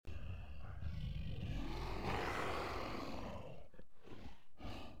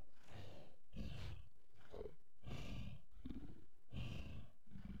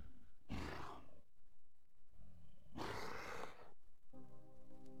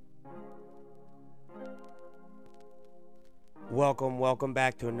Welcome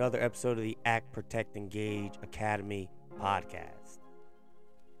back to another episode of the Act, Protect, Engage Academy podcast.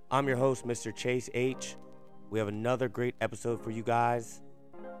 I'm your host, Mr. Chase H. We have another great episode for you guys.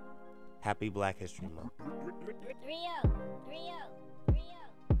 Happy Black History Month.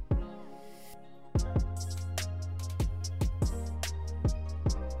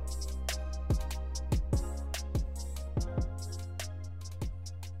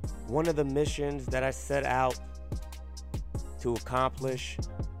 One of the missions that I set out to accomplish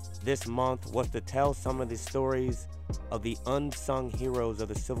this month was to tell some of the stories of the unsung heroes of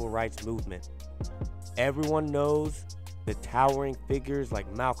the civil rights movement. Everyone knows the towering figures like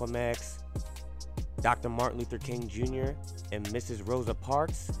Malcolm X, Dr. Martin Luther King Jr., and Mrs. Rosa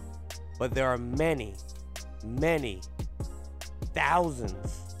Parks, but there are many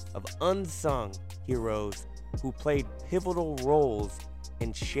thousands of unsung heroes who played pivotal roles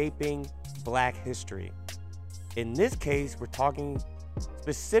in shaping Black history. In this case, we're talking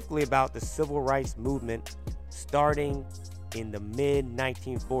specifically about the civil rights movement starting in the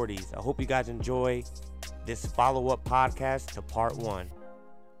mid-1940s. I hope you guys enjoy this follow-up podcast to part one.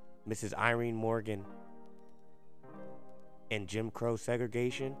 Mrs. Irene Morgan and Jim Crow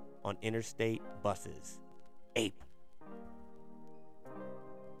segregation on interstate buses. Ape.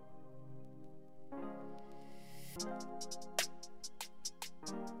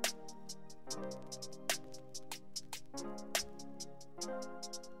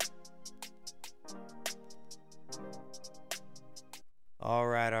 All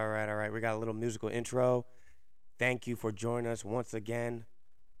right. We got a little musical intro. Thank you for joining us once again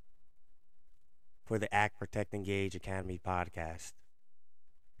for the Act, Protect, Engage Academy podcast.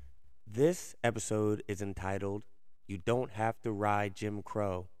 This episode is entitled, You Don't Have to Ride Jim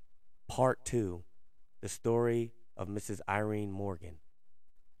Crow, Part 2, the story of Mrs. Irene Morgan.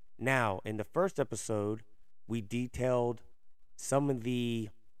 Now, in the first episode, we detailed some of the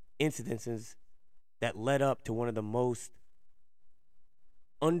incidences that led up to one of the most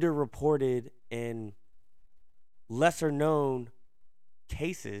underreported and lesser known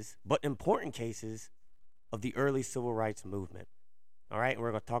cases, but important cases of the early civil rights movement. All right, and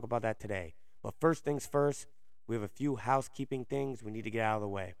we're going to talk about that today. But first things first, we have a few housekeeping things we need to get out of the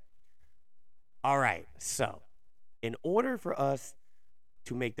way. All right, so in order for us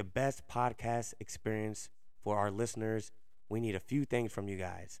to make the best podcast experience for our listeners, we need a few things from you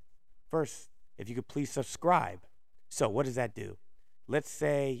guys. First, if you could please subscribe. So what does that do? Let's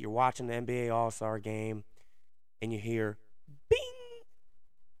say you're watching the NBA All-Star game and you hear bing.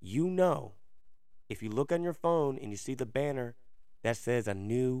 You know, if you look on your phone and you see the banner that says a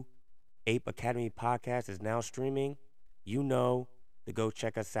new Ape Academy podcast is now streaming, you know to go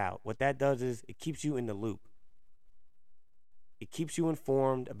check us out. What that does is it keeps you in the loop. It keeps you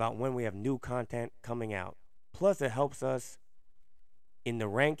informed about when we have new content coming out. Plus, it helps us in the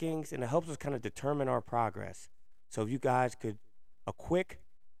rankings and it helps us kind of determine our progress. So if you guys could a quick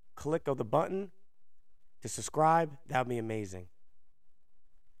click of the button to subscribe, that would be amazing.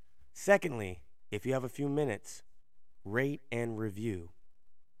 Secondly, if you have a few minutes, rate and review.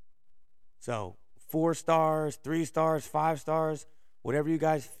 So 4 stars, 3 stars, 5 stars, whatever you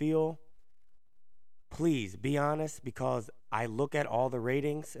guys feel, please be honest, because I look at all the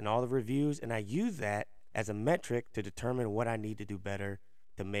ratings and all the reviews and I use that as a metric to determine what I need to do better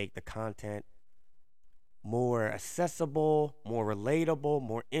to make the content more accessible, more relatable,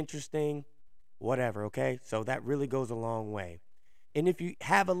 more interesting, whatever, okay? So that really goes a long way. And if you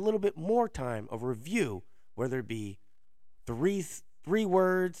have a little bit more time of review, whether it be three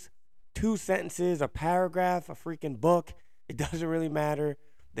words, 2 sentences, a paragraph, a freaking book, it doesn't really matter.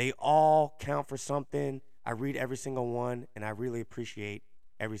 They all count for something. I read every single one, and I really appreciate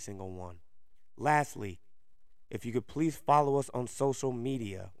every single one. Lastly, if you could please follow us on social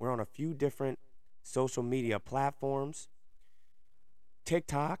media. We're on a few different social media platforms.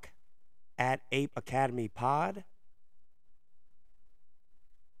 TikTok at Ape Academy Pod.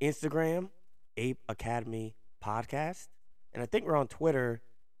 Instagram, Ape Academy Podcast. And I think we're on Twitter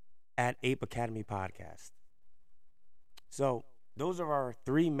at Ape Academy Podcast. So those are our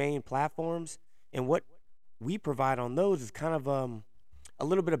 3 main platforms. And what we provide on those is kind of a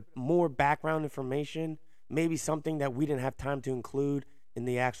little bit of more background information, maybe something that we didn't have time to include in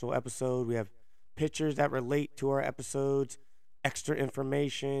the actual episode. We have pictures that relate to our episodes, extra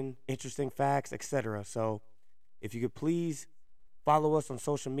information, interesting facts, etc. So if you could please follow us on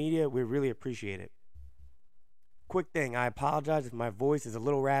social media, we really appreciate it. Quick thing, I apologize if my voice is a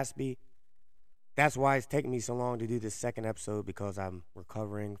little raspy. That's why it's taking me so long to do this second episode, because I'm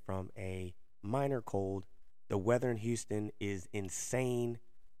recovering from a minor cold. The weather in Houston is insane.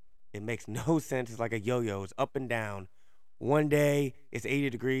 It makes no sense. It's like a yo-yo. It's up and down. One day it's 80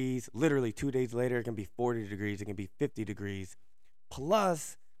 degrees. Literally 2 days later, it can be 40 degrees. It can be 50 degrees.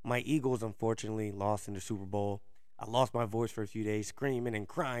 Plus, my Eagles unfortunately lost in the Super Bowl. I lost my voice for a few days, screaming and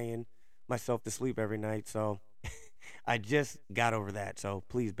crying myself to sleep every night. So I just got over that. So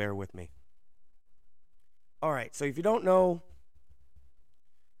please bear with me. All right. So if you don't know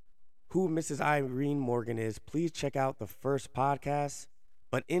who Mrs. Irene Morgan is, please check out the first podcast.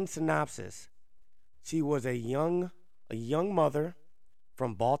 But in synopsis, she was a young mother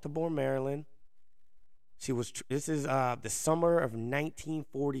from Baltimore, Maryland. This is the summer of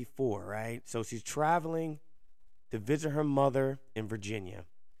 1944, right? So she's traveling to visit her mother in Virginia.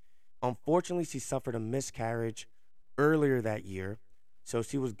 Unfortunately, she suffered a miscarriage earlier that year. So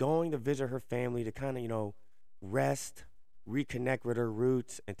she was going to visit her family to kind of, rest, reconnect with her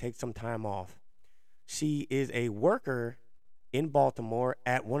roots, and take some time off. She is a worker in Baltimore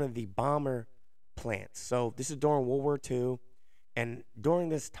at one of the bomber plants. So this is during World War II. And during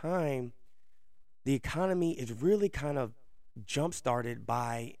this time, the economy is really kind of jump-started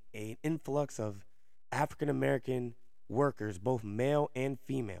by an influx of African-American workers, both male and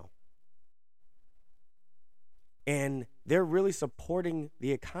female. And they're really supporting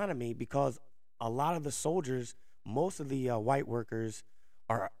the economy because a lot of the soldiers, most of the white workers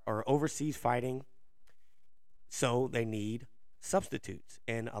are overseas fighting, so they need substitutes.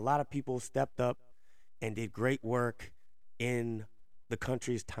 And a lot of people stepped up and did great work in the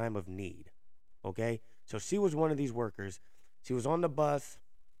country's time of need. Okay? So she was one of these workers. She was on the bus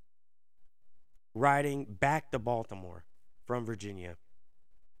riding back to Baltimore from Virginia.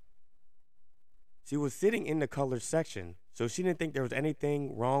 She was sitting in the colored section, so she didn't think there was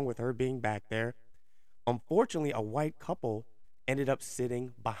anything wrong with her being back there. Unfortunately, a white couple ended up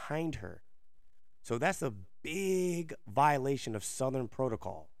sitting behind her. So that's a big violation of Southern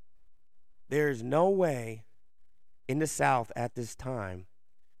protocol. There's no way in the South at this time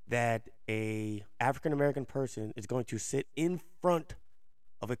that a African-American person is going to sit in front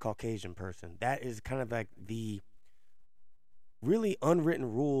of a Caucasian person. That is kind of like the really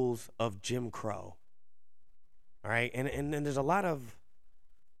unwritten rules of Jim Crow. All right, and there's a lot of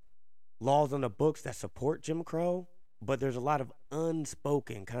laws on the books that support Jim Crow, but there's a lot of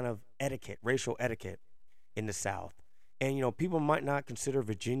unspoken kind of etiquette, racial etiquette in the South. And, people might not consider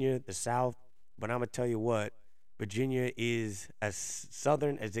Virginia the South, but I'm going to tell you what, Virginia is as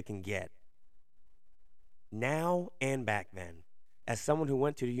Southern as it can get. Now and back then. As someone who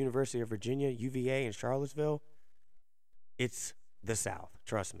went to the University of Virginia, UVA in Charlottesville, it's the South,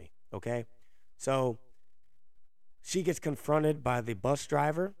 trust me, okay? So she gets confronted by the bus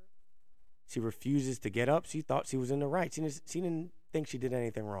driver. She refuses to get up. She thought she was in the right. She didn't think she did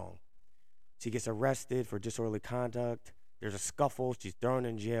anything wrong. She gets arrested for disorderly conduct. There's a scuffle. She's thrown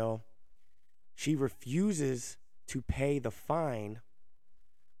in jail. She refuses to pay the fine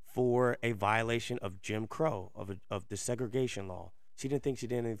for a violation of Jim Crow, of the segregation law. She didn't think she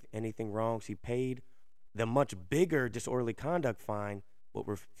did anything wrong. She paid the much bigger disorderly conduct fine, but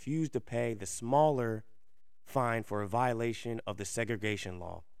refused to pay the smaller fine for a violation of the segregation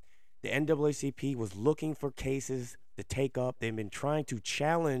law. The NAACP was looking for cases to take up. They've been trying to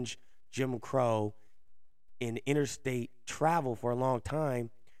challenge Jim Crow in interstate travel for a long time.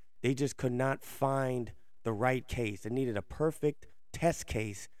 They just could not find the right case. They needed a perfect test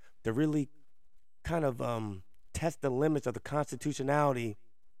case to really kind of test the limits of the constitutionality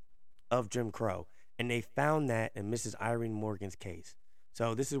of Jim Crow. And they found that in Mrs. Irene Morgan's case.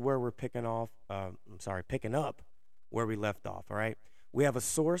 So this is where we're picking up where we left off, all right? We have a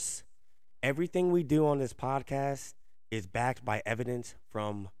source. Everything we do on this podcast is backed by evidence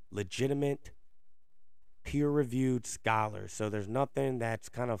from legitimate, peer-reviewed scholars. So there's nothing that's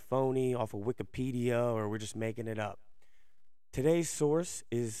kind of phony off of Wikipedia or we're just making it up. Today's source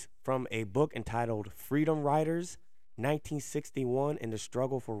is from a book entitled Freedom Riders, 1961 and the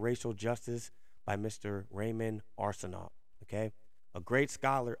Struggle for Racial Justice by Mr. Raymond Arsenault, okay? A great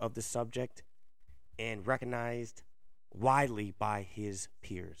scholar of the subject and recognized widely by his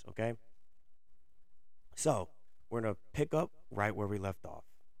peers, okay? So, we're going to pick up right where we left off.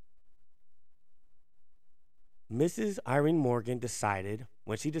 Mrs. Irene Morgan decided,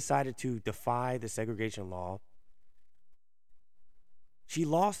 when she decided to defy the segregation law, she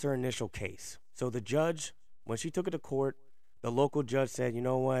lost her initial case. So the judge, when she took it to court, the local judge said, you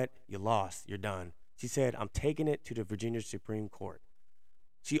know what, you lost, you're done. She said, I'm taking it to the Virginia Supreme Court.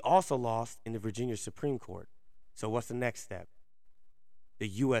 She also lost in the Virginia Supreme Court. So what's the next step? The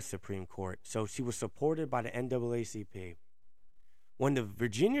U.S. Supreme Court. So she was supported by the NAACP. When the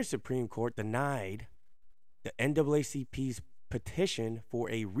Virginia Supreme Court denied the NAACP's petition for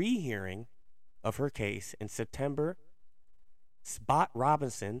a rehearing of her case in September Spot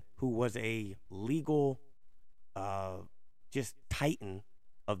Robinson, who was a legal uh, just titan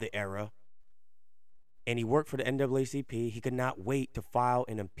of the era, and he worked for the NAACP. He could not wait to file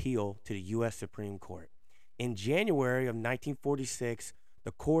an appeal to the U.S. Supreme Court. In January of 1946,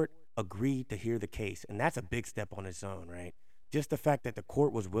 the court agreed to hear the case, and that's a big step on its own, right? Just the fact that the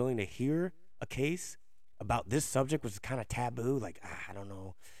court was willing to hear a case about this subject was kind of taboo, like, I don't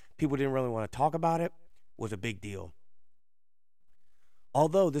know, people didn't really want to talk about it, was a big deal.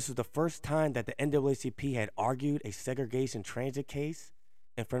 Although this was the first time that the NAACP had argued a segregation transit case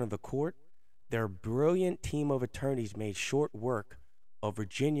in front of the court, their brilliant team of attorneys made short work of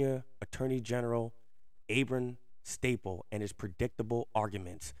Virginia Attorney General Abram Staple and his predictable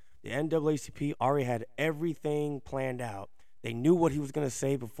arguments. The NAACP already had everything planned out. They knew what he was going to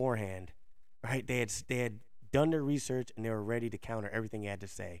say beforehand, right? They had done their research and they were ready to counter everything he had to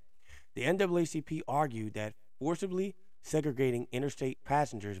say. The NAACP argued that forcibly segregating interstate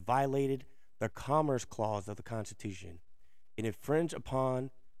passengers violated the Commerce Clause of the Constitution. It infringed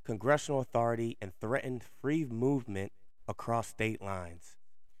upon congressional authority and threatened free movement across state lines.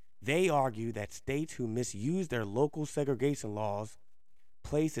 They argue that states who misuse their local segregation laws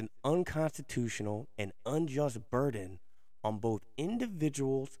place an unconstitutional and unjust burden on both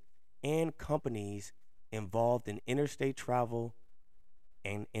individuals and companies involved in interstate travel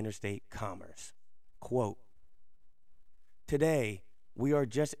and interstate commerce. Quote, today, we are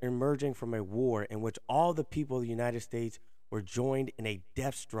just emerging from a war in which all the people of the United States were joined in a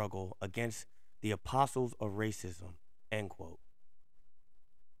death struggle against the apostles of racism, end quote.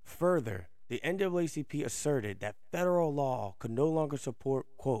 Further, the NAACP asserted that federal law could no longer support,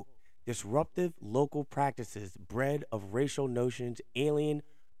 quote, disruptive local practices bred of racial notions alien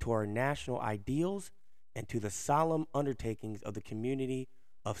to our national ideals and to the solemn undertakings of the community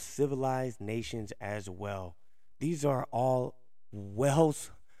of civilized nations as well. These are all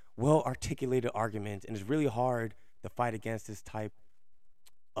well articulated arguments, and it's really hard to fight against this type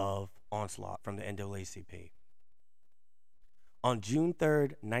of onslaught from the NAACP. On June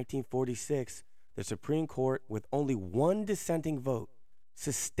 3rd, 1946, the Supreme Court, with only one dissenting vote,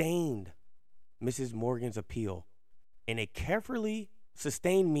 sustained Mrs. Morgan's appeal. And it carefully,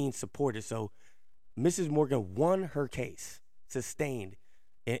 sustained means supported. So Mrs. Morgan won her case, sustained.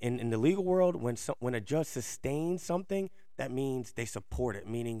 In the legal world, when a judge sustains something, that means they support it,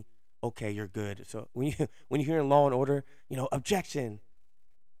 meaning, okay, you're good. So when you hear in Law and Order, objection,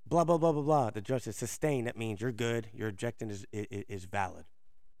 blah, blah, blah, blah, blah, the judge says sustained, that means you're good, your objection is valid.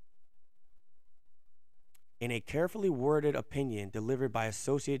 In a carefully worded opinion delivered by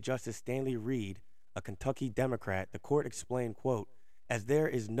Associate Justice Stanley Reed, a Kentucky Democrat, the court explained, quote, as there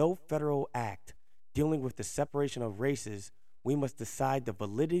is no federal act dealing with the separation of races, we must decide the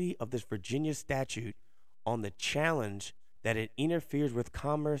validity of this Virginia statute on the challenge that it interferes with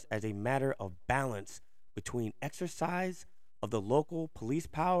commerce as a matter of balance between exercise of the local police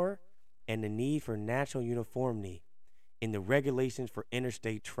power and the need for national uniformity in the regulations for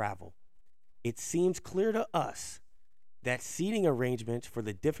interstate travel. It seems clear to us that seating arrangements for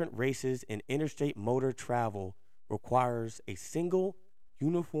the different races in interstate motor travel requires a single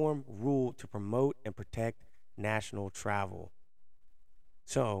uniform rule to promote and protect national travel.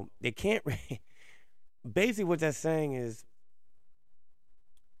 So they can't basically what that's saying is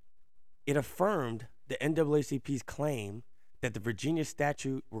it affirmed the NAACP's claim that the Virginia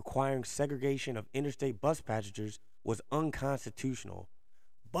statute requiring segregation of interstate bus passengers was unconstitutional.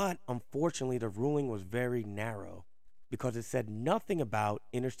 But unfortunately, the ruling was very narrow because it said nothing about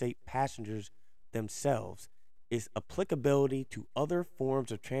interstate passengers themselves, its applicability to other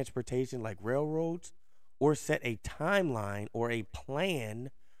forms of transportation like railroads, or set a timeline or a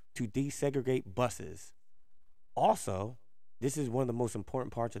plan to desegregate buses. Also, this is one of the most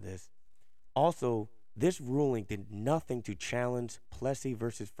important parts of this. Also, this ruling did nothing to challenge Plessy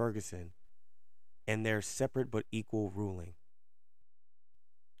versus Ferguson and their separate but equal ruling.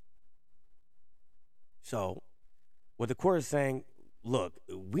 So, what the court is saying, look,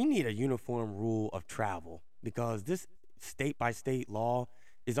 we need a uniform rule of travel because this state by state law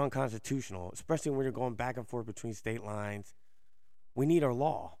is unconstitutional, especially when you're going back and forth between state lines. We need our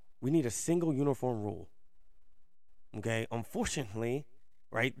law. We need a single uniform rule. Okay, unfortunately,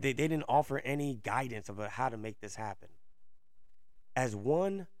 right, they didn't offer any guidance about how to make this happen. As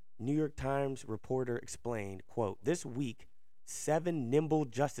one New York Times reporter explained, quote, this week, 7 nimble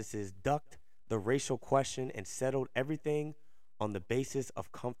justices ducked the racial question and settled everything on the basis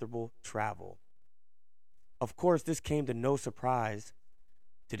of comfortable travel. Of course, this came to no surprise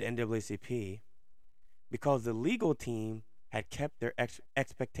to the NAACP because the legal team had kept their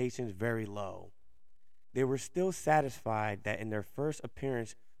expectations very low. they were still satisfied that in their first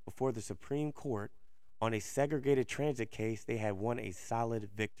appearance before the Supreme Court on a segregated transit case, they had won a solid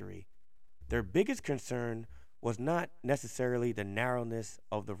victory. Their biggest concern was not necessarily the narrowness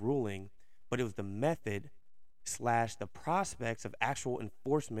of the ruling, but it was the method slash the prospects of actual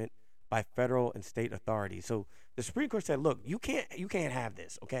enforcement by federal and state authorities. So the Supreme Court said, look, you can't have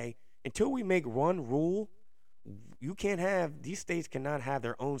this, okay? Until we make one rule, you can't have these states cannot have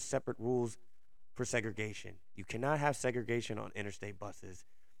their own separate rules for segregation. You cannot have segregation on interstate buses.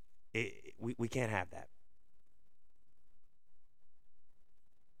 We can't have that.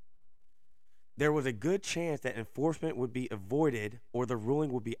 There was a good chance that enforcement would be avoided or the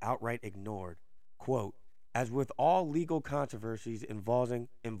ruling would be outright ignored. Quote, as with all legal controversies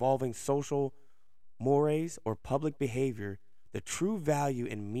involving social mores or public behavior, the true value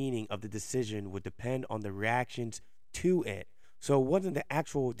and meaning of the decision would depend on the reactions to it. So it wasn't the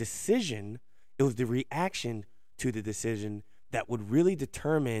actual decision, it was the reaction to the decision that would really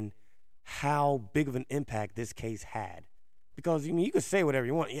determine how big of an impact this case had. Because I mean, you could say whatever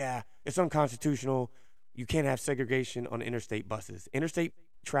you want. Yeah, it's unconstitutional. You can't have segregation on interstate buses. Interstate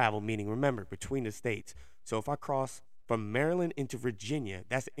travel, meaning, remember, between the states. So if I cross from Maryland into Virginia,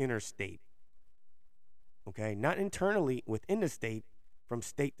 that's interstate. Okay, not internally within the state, from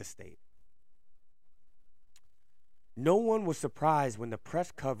state to state. No one was surprised when the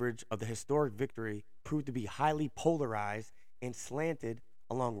press coverage of the historic victory proved to be highly polarized and slanted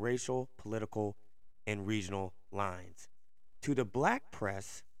along racial, political, and regional lines. To the black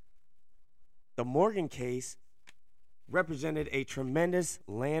press, the Morgan case represented a tremendous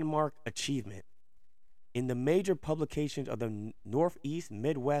landmark achievement. In the major publications of the Northeast,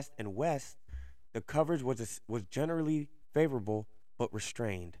 Midwest, and West, the coverage was generally favorable but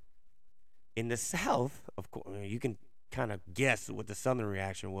restrained. In the South, of course, you can kind of guess what the Southern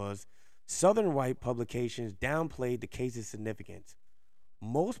reaction was. Southern white publications downplayed the case's significance.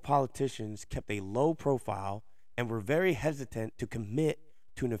 Most politicians kept a low profile and were very hesitant to commit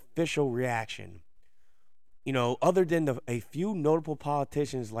to an official reaction. You know, other than a few notable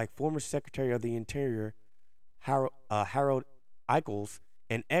politicians like former Secretary of the Interior Harold Ickles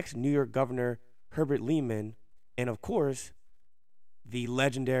and ex-New York Governor Herbert Lehman, and of course, the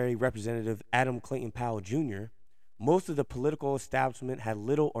legendary Representative Adam Clayton Powell Jr., most of the political establishment had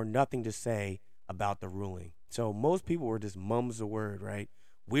little or nothing to say about the ruling. So most people were just mums the word, right?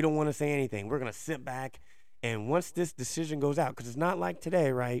 We don't want to say anything. We're going to sit back, and once this decision goes out, because it's not like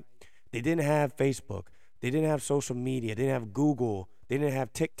today, right? They didn't have Facebook. They didn't have social media. They didn't have Google. They didn't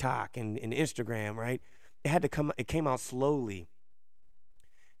have TikTok and Instagram, right? It came out slowly.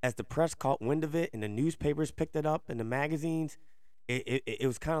 As the press caught wind of it and the newspapers picked it up and the magazines, it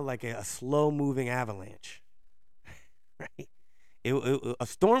was kind of like a slow-moving avalanche, right? A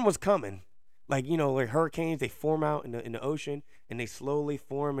storm was coming. Like, you know, like hurricanes, they form out in the ocean and they slowly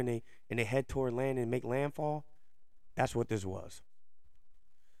form and they head toward land and make landfall. That's what this was.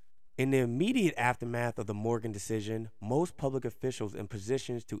 In the immediate aftermath of the Morgan decision, most public officials in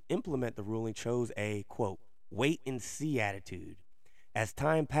positions to implement the ruling chose a, quote, wait-and-see attitude. As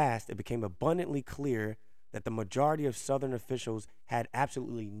time passed, it became abundantly clear that the majority of Southern officials had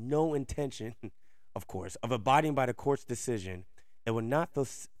absolutely no intention, of course, of abiding by the court's decision and would not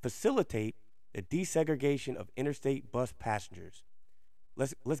facilitate the desegregation of interstate bus passengers.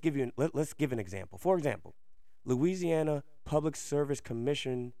 Let's give an example. For example, Louisiana Public Service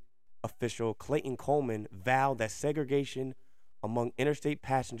Commission official Clayton Coleman vowed that segregation among interstate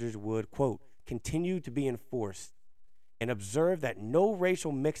passengers would, quote, continue to be enforced, and observed that no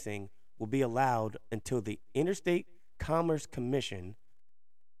racial mixing will be allowed until the Interstate Commerce Commission,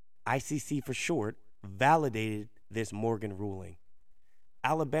 ICC for short, validated this Morgan ruling.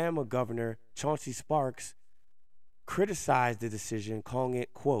 Alabama Governor Chauncey Sparks criticized the decision, calling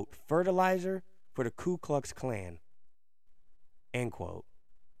it, quote, fertilizer for the Ku Klux Klan, end quote.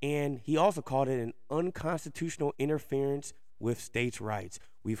 And he also called it an unconstitutional interference with states' rights.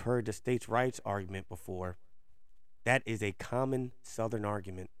 We've heard the states' rights argument before. That is a common Southern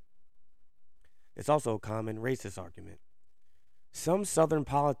argument. It's also a common racist argument. Some Southern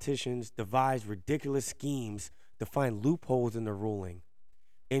politicians devised ridiculous schemes to find loopholes in the ruling.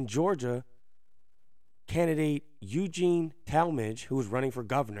 In Georgia, candidate Eugene Talmadge, who was running for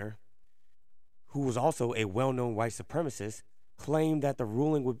governor, who was also a well-known white supremacist, claimed that the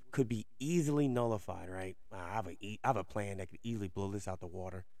ruling could be easily nullified, right? I have a plan that could easily blow this out the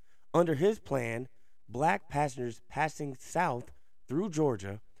water. Under his plan, black passengers passing south through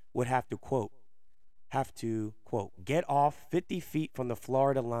Georgia would have to, quote, get off 50 feet from the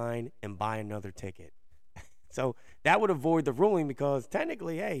Florida line and buy another ticket. So that would avoid the ruling because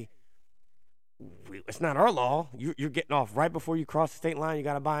technically, hey, it's not our law. You're getting off right before you cross the state line. You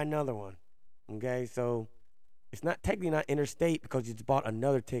got to buy another one. Okay, so it's not technically not interstate because you just bought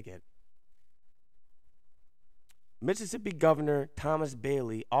another ticket. Mississippi Governor Thomas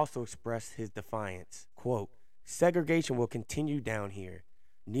Bailey also expressed his defiance. Quote, segregation will continue down here.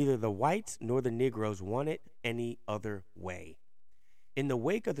 Neither the whites nor the Negroes want it any other way. In the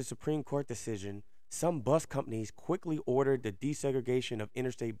wake of the Supreme Court decision, some bus companies quickly ordered the desegregation of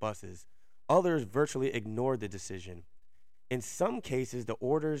interstate buses. Others virtually ignored the decision. In some cases, the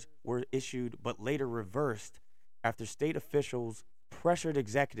orders were issued but later reversed after state officials pressured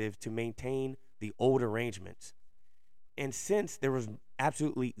executives to maintain the old arrangements. And since there was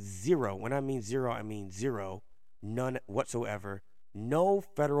absolutely zero, when I mean zero, I mean zero, none whatsoever, no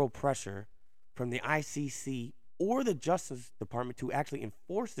federal pressure from the ICC or the Justice Department to actually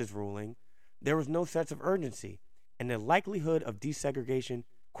enforce this ruling, there was no sense of urgency, and the likelihood of desegregation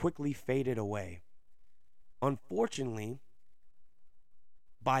quickly faded away. Unfortunately,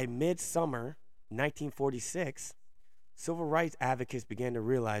 by midsummer 1946, civil rights advocates began to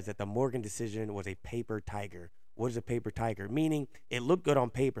realize that the Morgan decision was a paper tiger. What is a paper tiger? Meaning it looked good on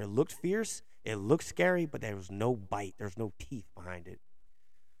paper. It looked fierce. It looked scary, but there was no bite. There's no teeth behind it.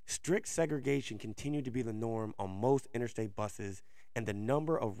 Strict segregation continued to be the norm on most interstate buses, and the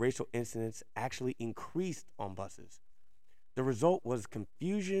number of racial incidents actually increased on buses. The result was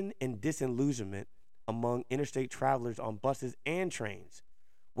confusion and disillusionment among interstate travelers on buses and trains,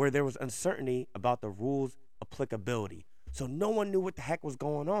 where there was uncertainty about the rules' applicability. So no one knew what the heck was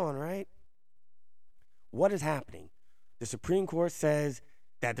going on, right? What is happening? The Supreme Court says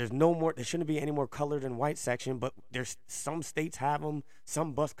that there shouldn't be any more colored and white section, but there's some states have them,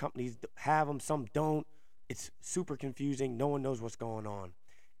 some bus companies have them, some don't. It's super confusing. No one knows what's going on.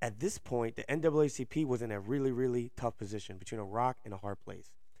 At this point, the NAACP was in a really, really tough position between a rock and a hard place.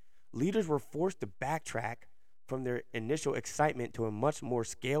 Leaders were forced to backtrack from their initial excitement to a much more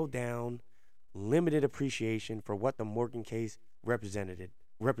scaled down, limited appreciation for what the Morgan case represented.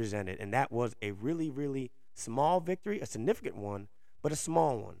 And that was a really, really small victory, a significant one, but a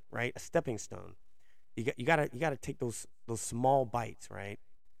small one, right? A stepping stone. You gotta take those small bites, right?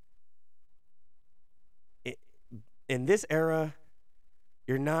 In this era,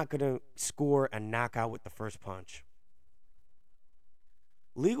 you're not gonna score a knockout with the first punch.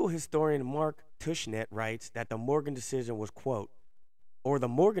 Legal historian Mark Tushnet writes that the Morgan decision was, quote,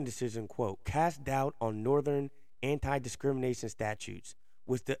 cast doubt on Northern anti-discrimination statutes,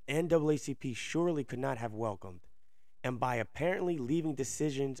 which the NAACP surely could not have welcomed, and by apparently leaving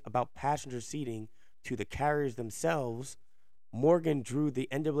decisions about passenger seating to the carriers themselves, Morgan drew the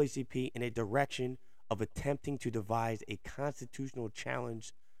NAACP in a direction of attempting to devise a constitutional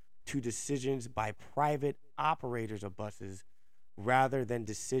challenge to decisions by private operators of buses rather than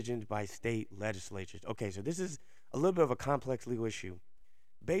decisions by state legislatures. Okay, so this is a little bit of a complex legal issue.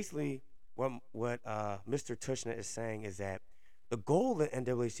 Basically, what Mr. Tushnet is saying is that the goal of the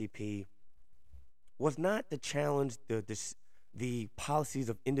NAACP was not to challenge the policies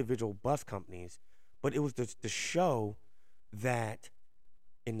of individual bus companies, but it was to show that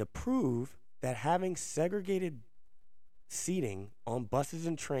and to prove that having segregated seating on buses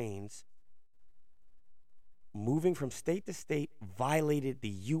and trains moving from state to state violated the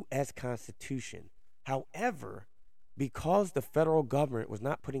U.S. Constitution. However, because the federal government was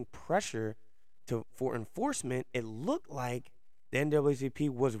not putting pressure for enforcement, it looked like the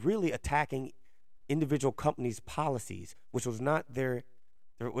NAACP was really attacking individual companies' policies, which was not their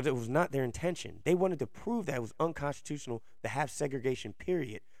intention. They wanted to prove that it was unconstitutional to have segregation,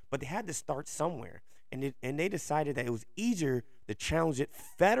 period. But they had to start somewhere, and they decided that it was easier to challenge it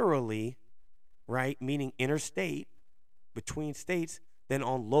federally, right, meaning interstate, between states, than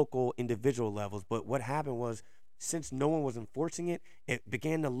on local individual levels. But what happened was, since no one was enforcing it, it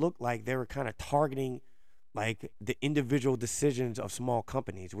began to look like they were kind of targeting like the individual decisions of small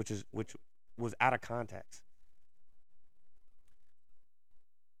companies, which was out of context.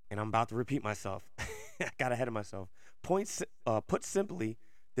 And I'm about to repeat myself. I got ahead of myself. Put simply,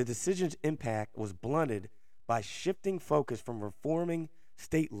 the decision's impact was blunted by shifting focus from reforming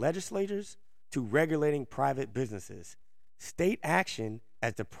state legislatures to regulating private businesses. State action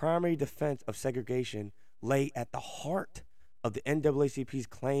as the primary defense of segregation lay at the heart of the NAACP's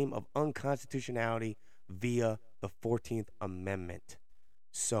claim of unconstitutionality via the 14th Amendment.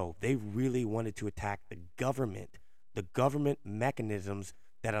 So they really wanted to attack the government mechanisms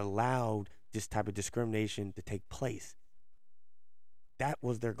that allowed this type of discrimination to take place. That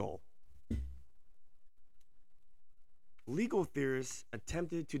was their goal. Legal theorists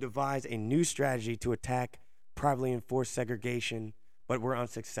attempted to devise a new strategy to attack privately enforced segregation, but were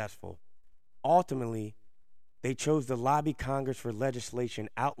unsuccessful. ultimately, they chose to lobby Congress for legislation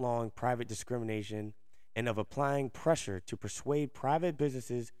outlawing private discrimination and of applying pressure to persuade private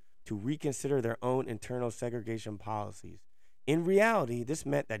businesses to reconsider their own internal segregation policies. In reality, this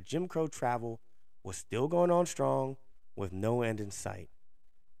meant that Jim Crow travel was still going on strong with no end in sight.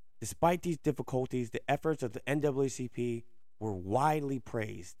 Despite these difficulties, the efforts of the NAACP were widely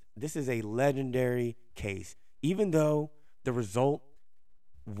praised. This is a legendary case. Even though the result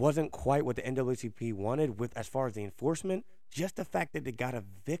wasn't quite what the NAACP wanted with as far as the enforcement, just the fact that they got a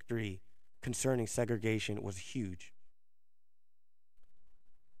victory concerning segregation was huge.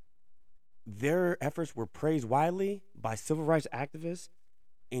 Their efforts were praised widely by civil rights activists,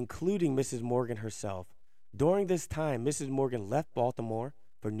 including Mrs. Morgan herself. During this time, Mrs. Morgan left Baltimore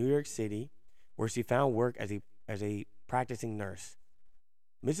for New York City, where she found work as a practicing nurse.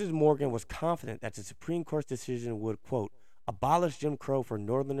 Mrs. Morgan was confident that the Supreme Court's decision would, quote, abolish Jim Crow for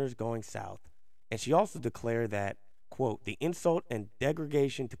Northerners going south. And she also declared that, quote, the insult and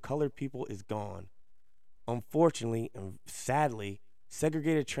degradation to colored people is gone. Unfortunately and sadly,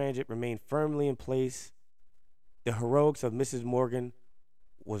 segregated transit remained firmly in place. The heroics of Mrs. Morgan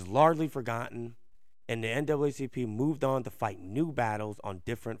was largely forgotten, and the NAACP moved on to fight new battles on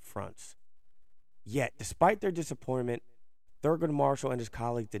different fronts. Yet, despite their disappointment, Thurgood Marshall and his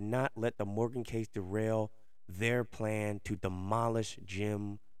colleagues did not let the Morgan case derail their plan to demolish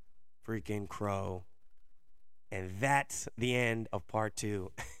Jim freaking Crow. And that's the end of part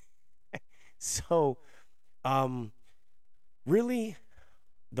 2. So, really,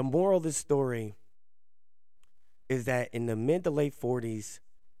 the moral of this story is that in the mid to late 40s,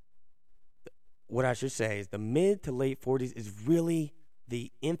 what I should say is the mid to late 40s is really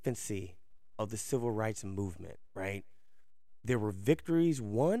the infancy of the civil rights movement, right? There were victories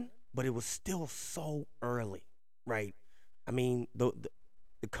won, but it was still so early, right? I mean, the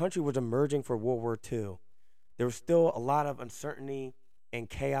country was emerging for World War II. There was still a lot of uncertainty and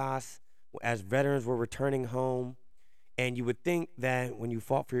chaos as veterans were returning home. And you would think that when you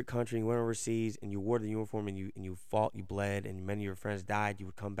fought for your country, you went overseas, and you wore the uniform, and you fought, you bled, and many of your friends died, you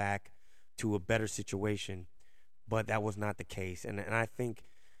would come back to a better situation. But that was not the case. And I think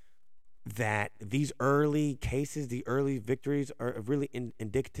that these early cases, the early victories, are really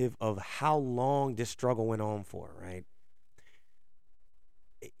indicative of how long this struggle went on for, right?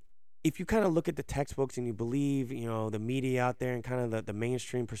 If you kind of look at the textbooks and you believe, the media out there and kind of the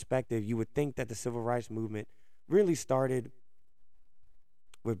mainstream perspective, you would think that the civil rights movement really started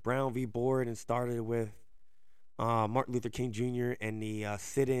with Brown v. Board and started with Martin Luther King Jr. and the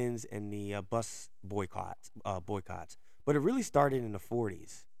sit-ins and the bus boycotts. But it really started in the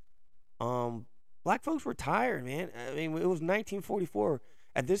 40s. Black folks were tired, man. I mean, it was 1944.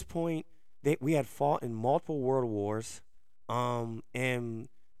 At this point, we had fought in multiple world wars, and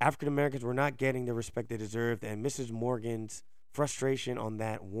African Americans were not getting the respect they deserved. And Mrs. Morgan's frustration on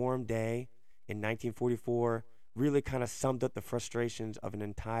that warm day in 1944 really kind of summed up the frustrations of an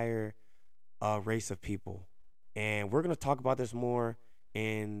entire race of people. And we're going to talk about this more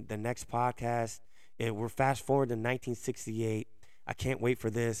in the next podcast. We're fast forward to 1968. I can't wait for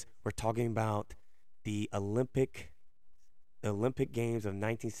this. We're talking about the Olympic Games of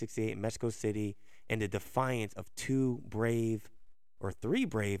 1968 in Mexico City and the defiance of three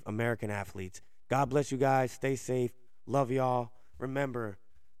brave American athletes. God bless you guys. Stay safe. Love y'all. Remember,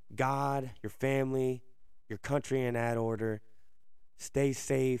 God, your family, your country in that order. Stay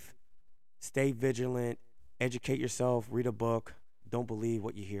safe. Stay vigilant. Educate yourself. Read a book. Don't believe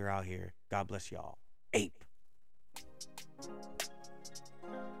what you hear out here. God bless y'all. Ape.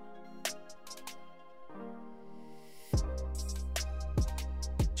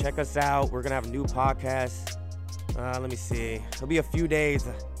 Check us out. We're going to have a new podcast. Let me see. It'll be a few days.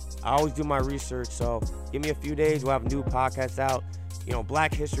 I always do my research, so give me a few days. We'll have a new podcast out.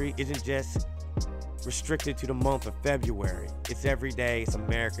 Black history isn't just restricted to the month of February. It's every day. It's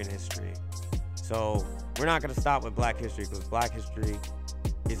American history. So we're not going to stop with Black history because Black history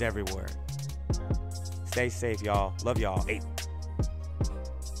is everywhere. Stay safe, y'all. Love y'all. Ape.